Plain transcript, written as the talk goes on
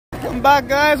Welcome back,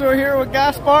 guys. We're here with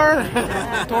Gaspar,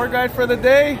 tour guide for the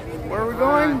day. Where are we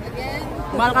going?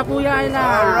 Malcapuya Island.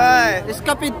 Alright.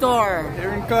 Escapade tour.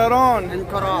 Here in Coron. In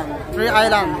Coron. 3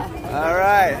 island.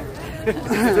 Alright. Let's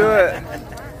do it.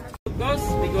 Goes,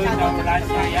 we go down the last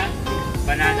area,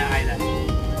 Banana Island.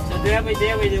 So do you have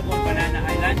idea where you go Banana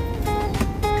Island?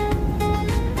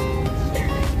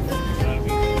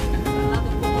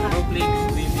 Snorkeling,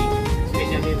 swimming,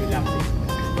 especially relaxing.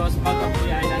 Because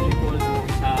Malcapuya Island we call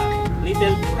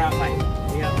Little Boracay.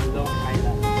 We have a long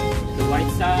island. The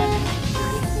white sand,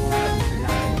 the coral,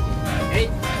 land. Okay,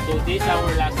 so this is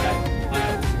our last stop.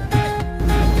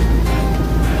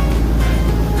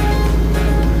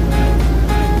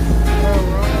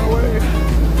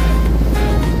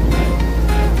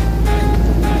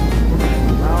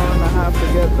 To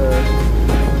get there.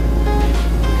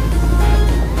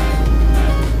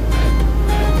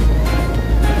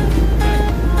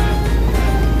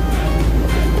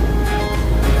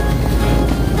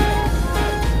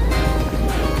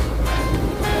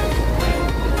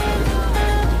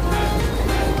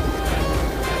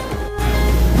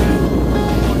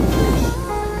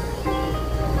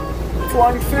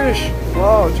 Flying fish!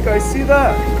 Wow, did you guys see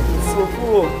that? It's so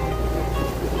cool.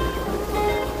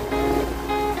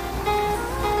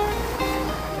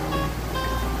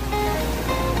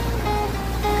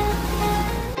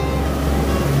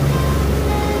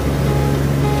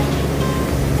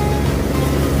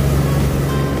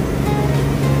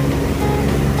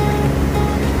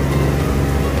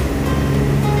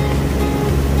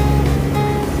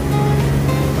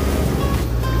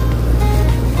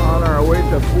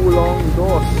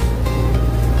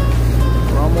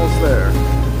 We're almost there.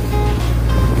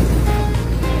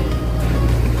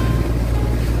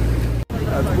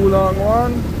 That's Bulong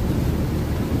 1,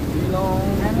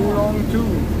 Bulong 2.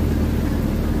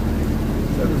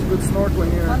 So there's good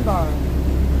snorkeling here.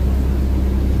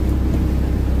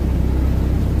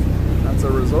 That's a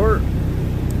resort.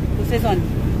 This one.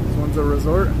 This one's a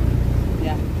resort.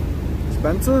 Yeah.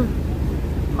 Expensive?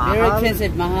 Mahal. Very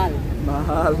expensive, mahal.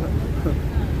 Mahal.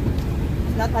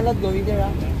 Not allowed going there,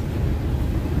 huh?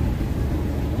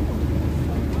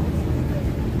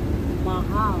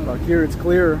 Mahal. Back here it's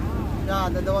clear. Yeah,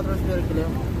 the water is very clear.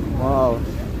 Wow.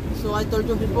 So I told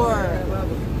you before.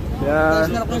 Yeah.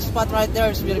 There's no spot right there.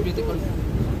 It's very beautiful.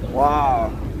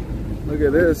 Wow. Look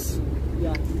at this.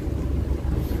 Yeah.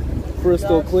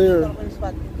 Crystal clear.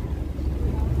 Spot.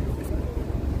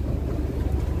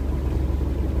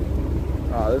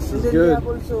 Oh, this is then good. We have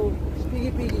also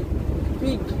piggy.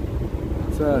 Pig.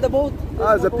 What's that? On the boat.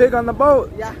 There's a pig on the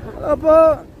boat. Yeah. A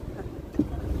boat.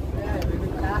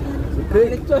 It's a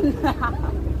pig.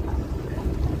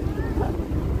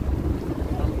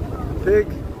 Pig.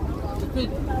 It's a pig.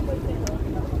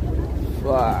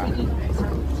 Wow.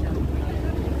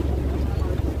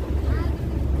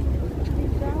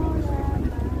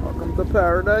 Welcome to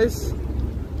paradise.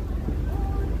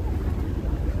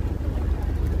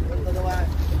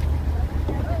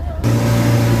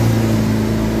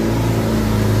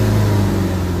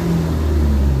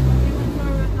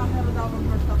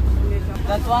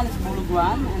 That one is Bulug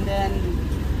 1, and then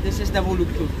this is the Bulug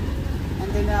 2.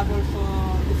 And then they have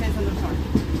also defense on the resort.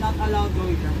 Not allowed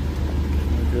going there.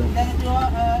 Okay. And then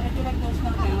if you like those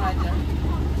snorkeling right there,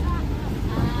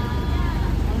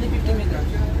 only 50 meters.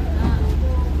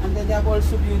 And then they have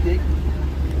also view deck.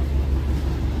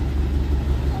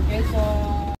 Okay, so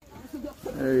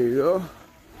There you go.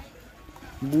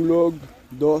 Bulog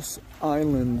 2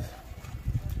 Island.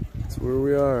 That's where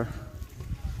we are.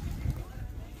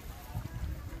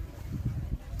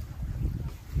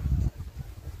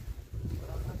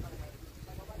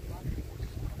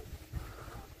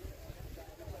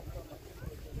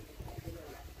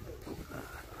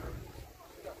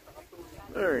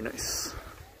 Very nice.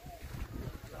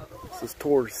 This is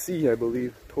Tour C, I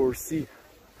believe. Tour C.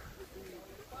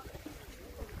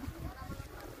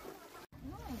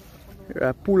 Here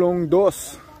at Bulong 2.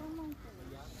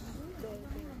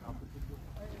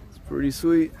 It's pretty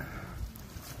sweet.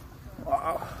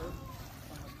 Wow.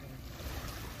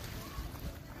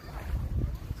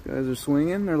 These guys are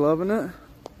swinging, they're loving it.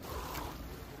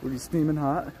 Pretty steaming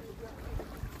hot.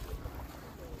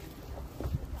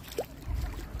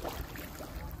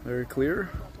 Very clear.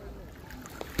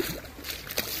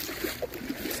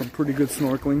 Some pretty good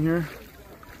snorkeling here.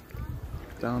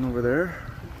 Down over there.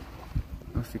 I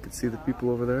don't know if you can see the people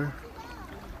over there.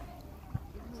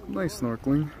 Some nice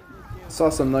snorkeling. Saw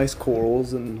some nice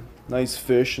corals and nice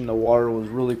fish, and the water was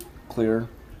really clear,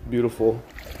 beautiful.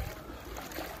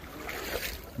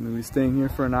 And we'll be staying here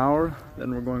for an hour,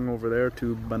 then we're going over there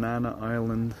to Banana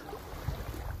Island.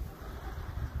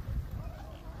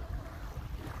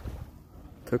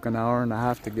 Took an hour and a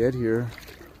half to get here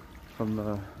from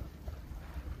the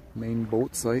main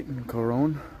boat site in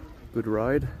Coron. Good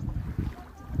ride.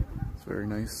 It's very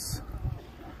nice.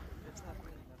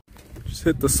 Just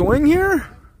hit the swing here.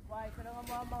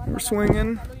 We're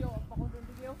swinging.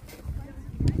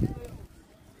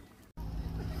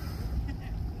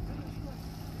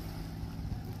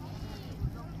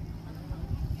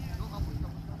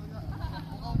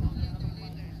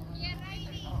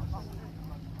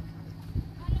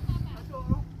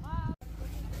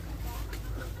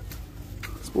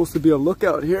 Supposed to be a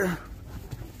lookout here.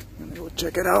 I'm gonna go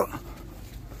check it out.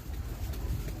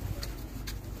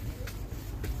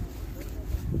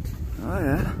 Oh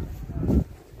yeah.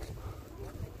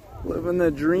 Living the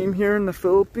dream here in the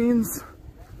Philippines.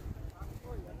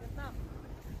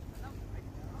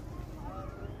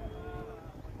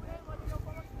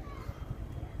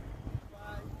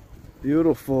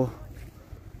 Beautiful.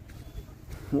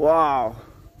 Wow.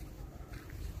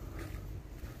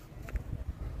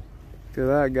 Look at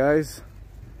that, guys.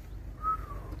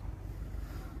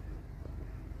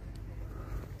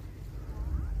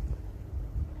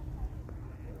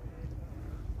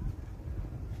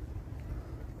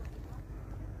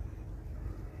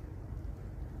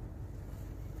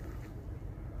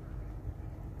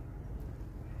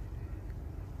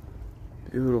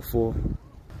 Beautiful.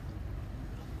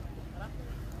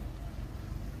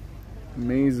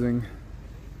 Amazing.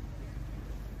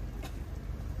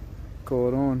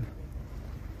 Coron.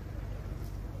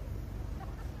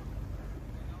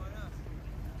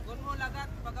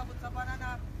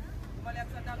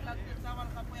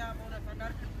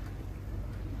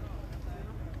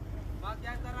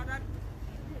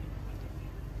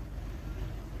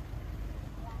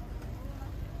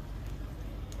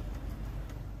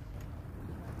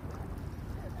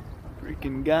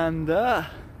 Freaking ganda.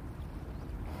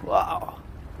 Wow.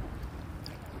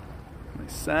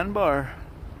 Nice sandbar.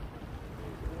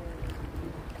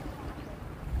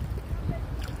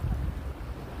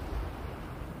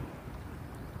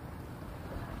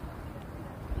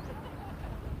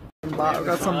 We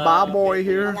got some baboy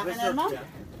here.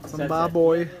 Some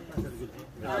baboy.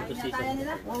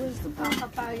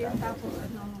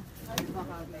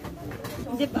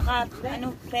 Hindi baka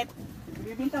ano pet.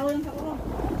 Bibinta ko lang sa Coron.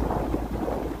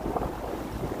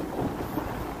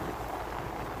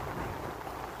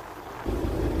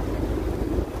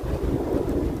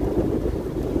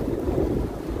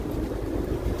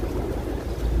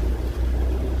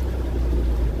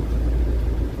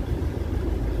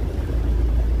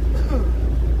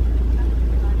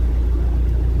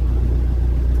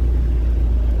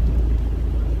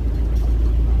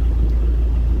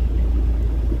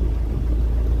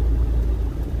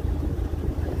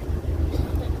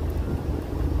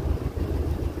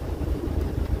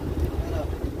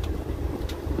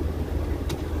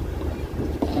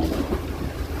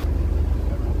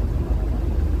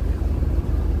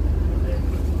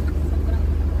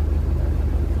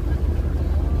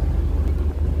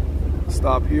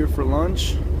 Stop here for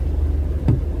lunch.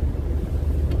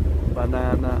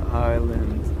 Banana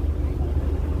Island.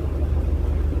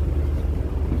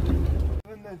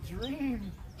 Living the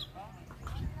dream.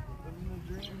 Living the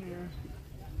dream here.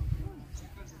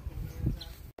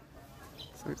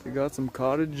 Looks like they got some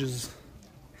cottages.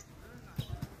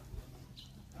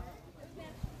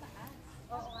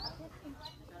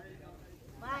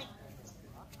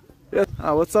 Yeah.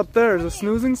 What's up there? Is a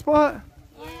snoozing spot?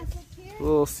 A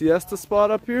little siesta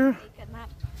spot up here.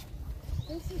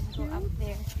 This is go up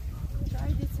there.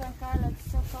 Try this one, Carla.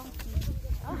 It's so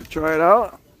comfy. Try it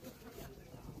out.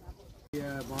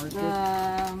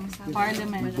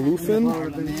 Parliament.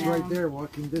 Bluefin. It's right there,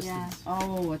 walking distance. Yeah.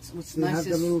 Oh, what's They nice have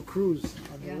the is little cruise.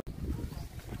 yeah.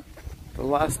 The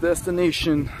last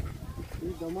destination.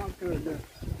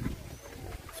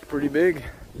 It's pretty big.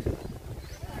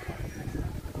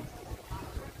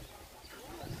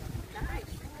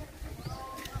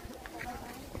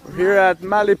 We're here at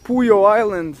Malcapuya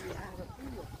Island.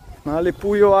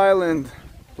 Malcapuya Island.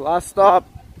 Last stop.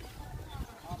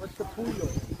 What's the puyo?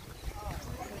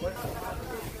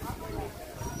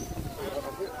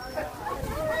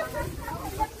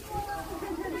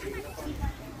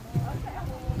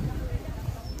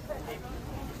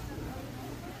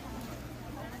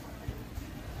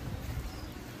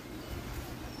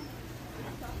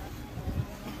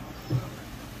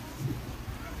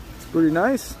 It's pretty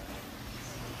nice.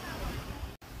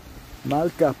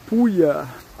 Malcapuya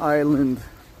Island.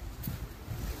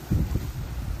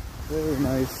 Very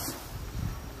nice.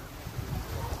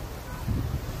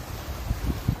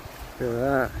 Look at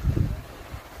that.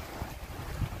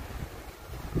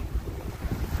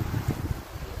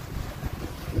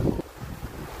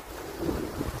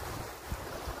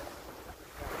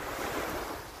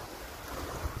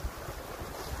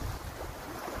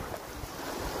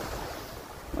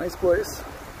 Nice place.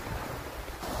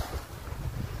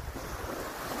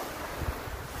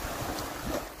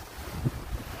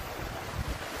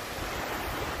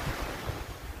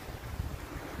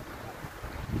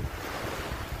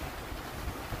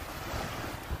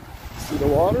 See the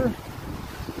water?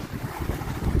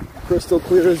 Crystal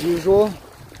clear as usual.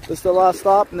 This is the last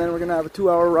stop, and then we're gonna have a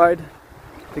 2-hour ride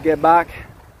to get back.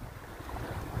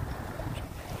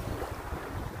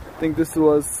 I think this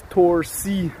was Tour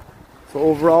C. So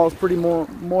overall, it's pretty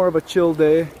more of a chill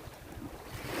day.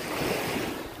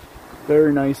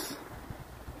 Very nice.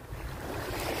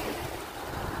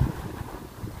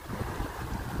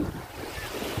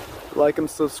 Like and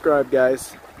subscribe,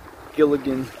 guys.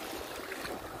 Gilligan.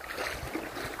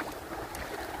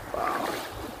 Wow.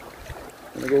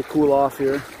 Gonna go cool off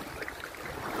here.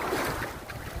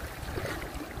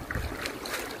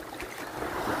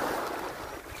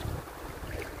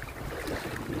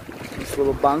 This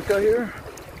little banca here.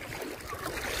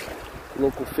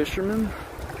 Local fishermen.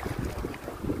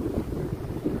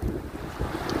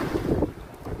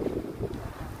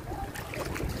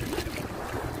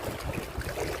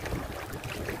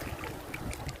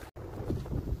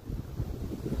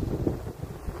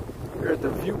 We're at the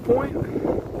viewpoint.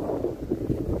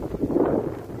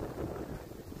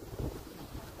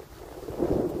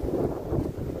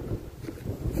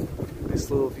 Nice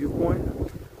little viewpoint.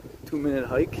 2-minute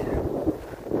hike.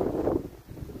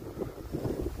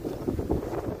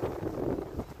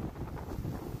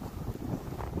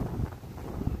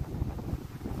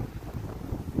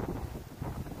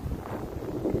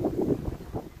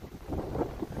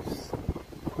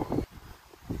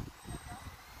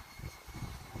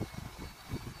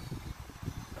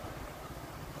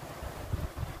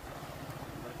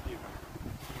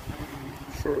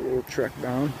 Short little trek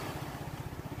down.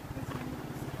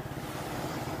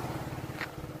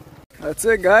 That's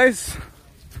it, guys.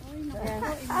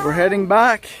 We're heading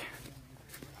back.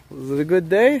 Was it a good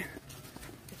day?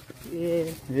 Yeah.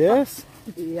 Yes?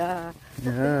 Yeah.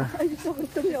 Yeah.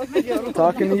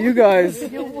 Talking to you guys.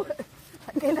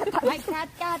 My cat.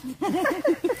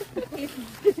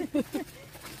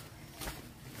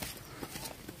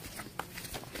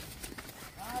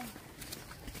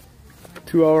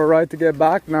 2-hour ride to get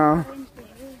back now.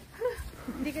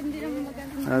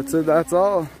 That's it, that's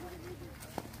all.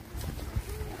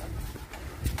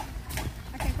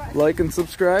 Like and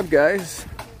subscribe, guys.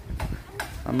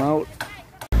 I'm out.